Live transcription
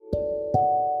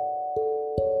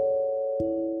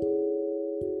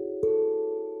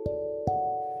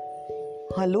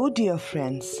Hello, dear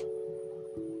friends.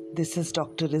 This is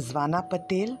Dr. Rizwana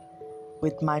Patel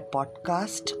with my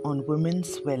podcast on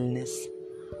women's wellness.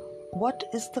 What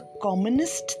is the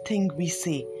commonest thing we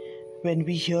say when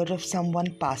we hear of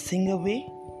someone passing away?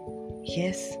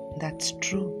 Yes, that's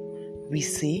true. We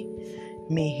say,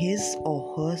 may his or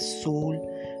her soul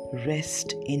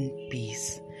rest in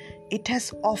peace. It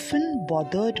has often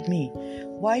bothered me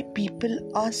why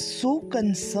people are so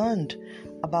concerned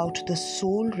about the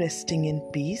soul resting in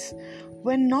peace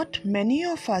when not many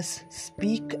of us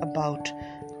speak about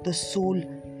the soul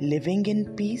living in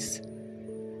peace.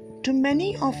 To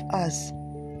many of us,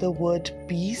 the word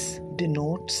peace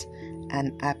denotes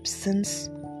an absence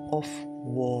of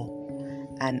war,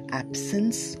 an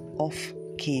absence of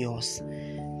chaos.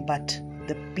 But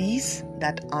the peace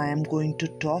that I am going to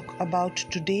talk about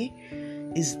today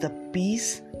is the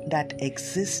peace that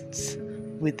exists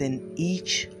within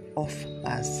each of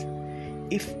us.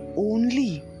 If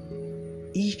only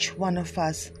each one of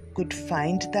us could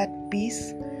find that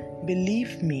peace,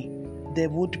 believe me, there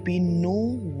would be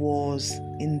no wars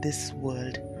in this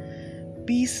world.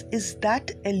 Peace is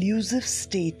that elusive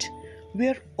state we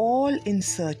are all in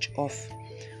search of.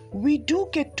 We do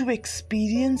get to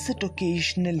experience it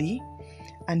occasionally,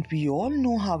 and we all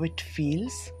know how it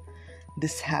feels.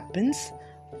 This happens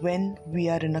when we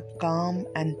are in a calm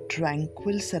and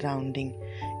tranquil surrounding,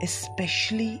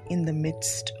 especially in the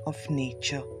midst of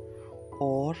nature,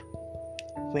 or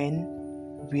when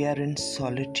we are in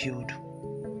solitude,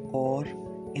 or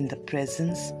in the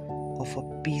presence of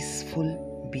a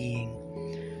peaceful being.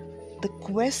 The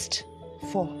quest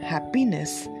for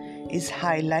happiness is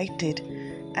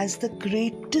highlighted as the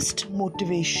greatest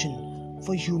motivation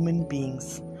for human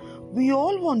beings. We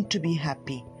all want to be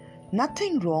happy.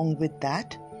 Nothing wrong with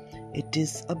that. It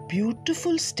is a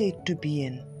beautiful state to be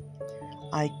in.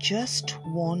 I just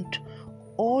want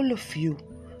all of you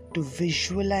to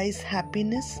visualize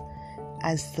happiness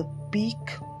as the peak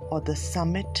or the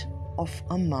summit of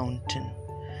a mountain.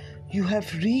 You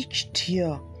have reached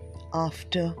here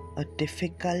after a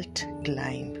difficult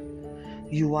climb.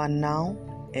 You are now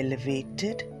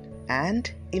elevated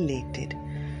and elated.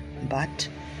 But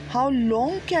how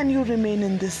long can you remain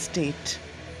in this state?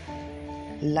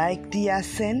 Like the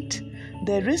ascent,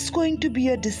 there is going to be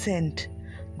a descent.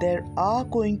 There are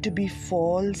going to be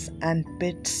falls and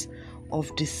pits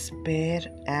of despair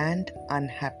and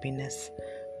unhappiness.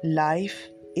 Life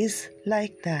is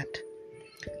like that.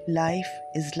 Life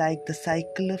is like the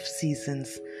cycle of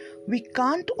seasons. We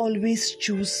can't always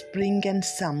choose spring and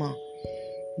summer.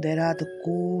 There are the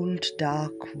cold,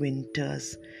 dark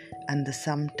winters and the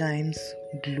sometimes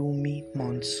gloomy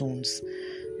monsoons.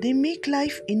 They make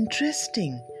life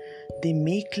interesting. They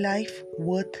make life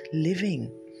worth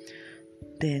living.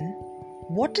 Then,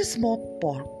 what is more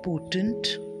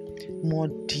potent, more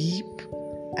deep,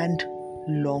 and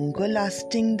longer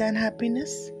lasting than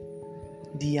happiness?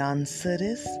 The answer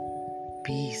is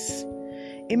peace.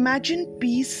 Imagine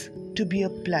peace to be a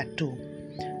plateau,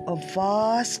 a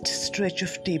vast stretch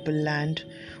of tableland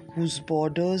whose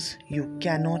borders you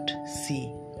cannot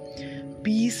see.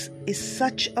 Peace is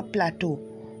such a plateau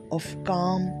of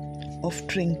calm, of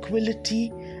tranquility,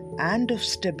 and of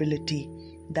stability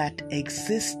that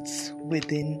exists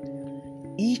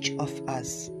within each of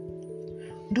us.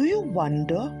 Do you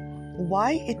wonder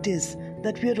why it is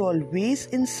that we are always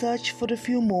in search for a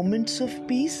few moments of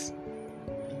peace?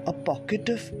 A pocket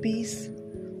of peace,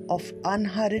 of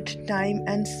unhurried time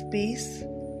and space,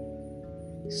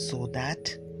 so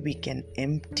that we can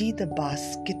empty the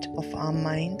basket of our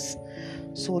minds,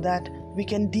 so that we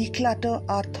can declutter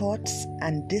our thoughts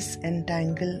and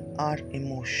disentangle our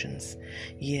emotions.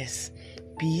 Yes,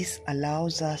 peace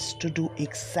allows us to do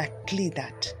exactly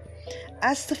that.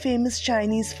 As the famous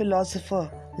Chinese philosopher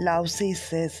Lao Tse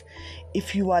says,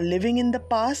 if you are living in the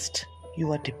past,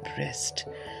 you are depressed.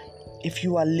 If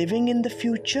you are living in the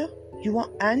future, you are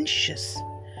anxious.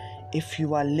 If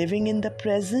you are living in the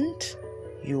present,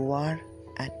 you are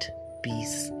at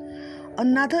peace.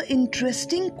 Another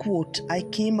interesting quote I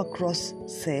came across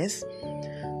says,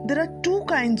 there are two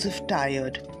kinds of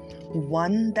tired.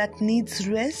 One that needs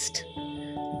rest,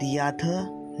 the other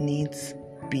needs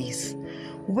peace.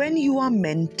 When you are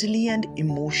mentally and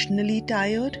emotionally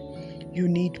tired, you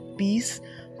need peace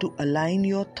to align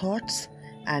your thoughts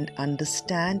and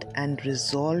understand and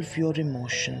resolve your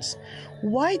emotions.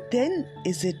 Why then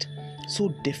is it so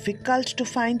difficult to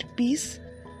find peace?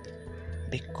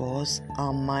 Because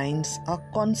our minds are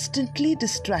constantly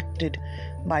distracted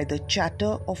by the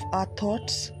chatter of our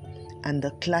thoughts and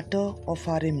the clutter of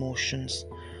our emotions.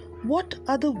 What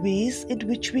are the ways in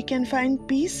which we can find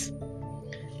peace?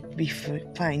 We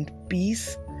find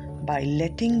peace by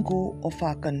letting go of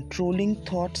our controlling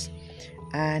thoughts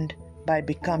and by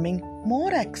becoming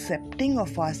more accepting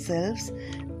of ourselves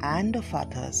and of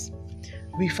others.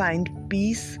 We find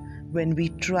peace when we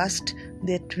trust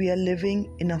that we are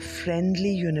living in a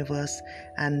friendly universe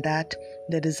and that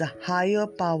there is a higher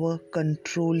power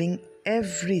controlling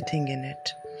everything in it.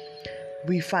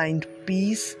 We find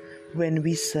peace when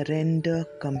we surrender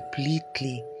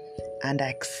completely and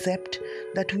accept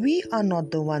that we are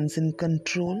not the ones in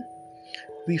control.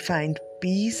 We find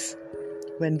peace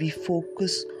when we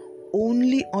focus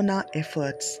only on our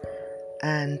efforts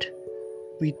and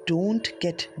we don't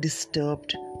get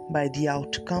disturbed by the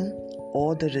outcome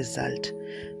or the result.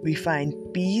 We find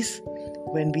peace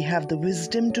when we have the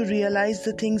wisdom to realize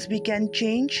the things we can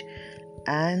change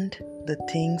and the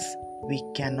things we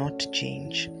cannot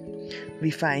change.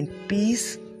 We find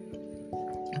peace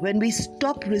when we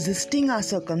stop resisting our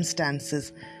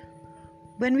circumstances,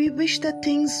 when we wish that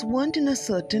things weren't in a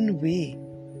certain way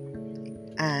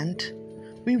and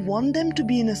we want them to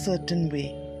be in a certain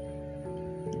way.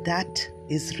 That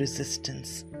is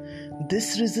resistance.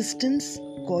 This resistance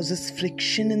causes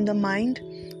friction in the mind,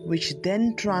 which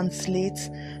then translates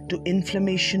to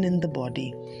inflammation in the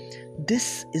body.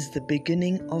 This is the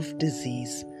beginning of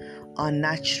disease. Our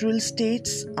natural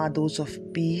states are those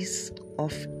of peace,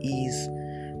 of ease,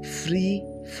 free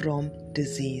from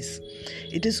disease.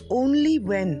 It is only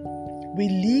when we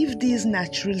leave these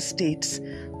natural states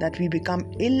that we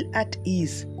become ill at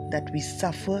ease, that we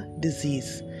suffer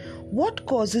disease. What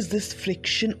causes this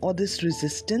friction or this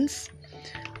resistance?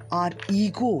 Our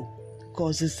ego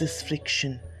causes this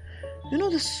friction.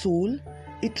 The soul,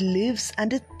 it lives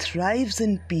and it thrives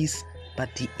in peace,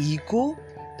 but the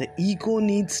ego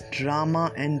needs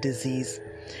drama and disease.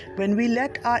 When we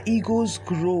let our egos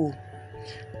grow,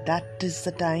 that is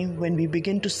the time when we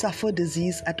begin to suffer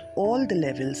disease at all the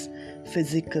levels,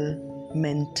 physical,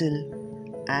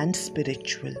 mental, and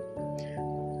spiritual.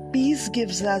 Peace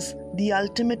gives us the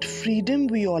ultimate freedom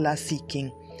we all are seeking.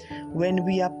 When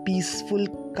we are peaceful,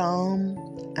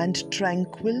 calm, and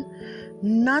tranquil,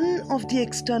 none of the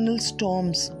external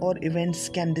storms or events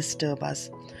can disturb us.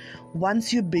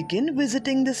 Once you begin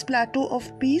visiting this plateau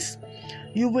of peace,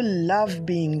 you will love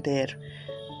being there,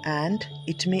 and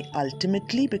it may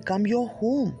ultimately become your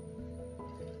home.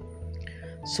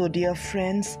 So, dear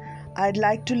friends, I'd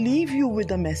like to leave you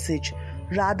with a message.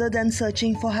 Rather than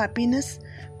searching for happiness,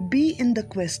 be in the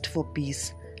quest for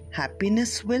peace.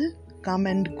 Happiness will come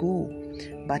and go,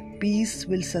 but peace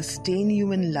will sustain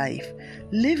you in life.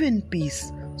 Live in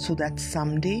peace so that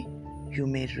someday you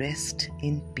may rest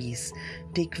in peace.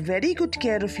 Take very good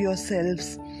care of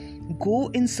yourselves. Go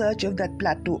in search of that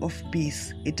plateau of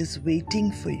peace. It is waiting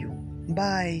for you.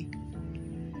 Bye.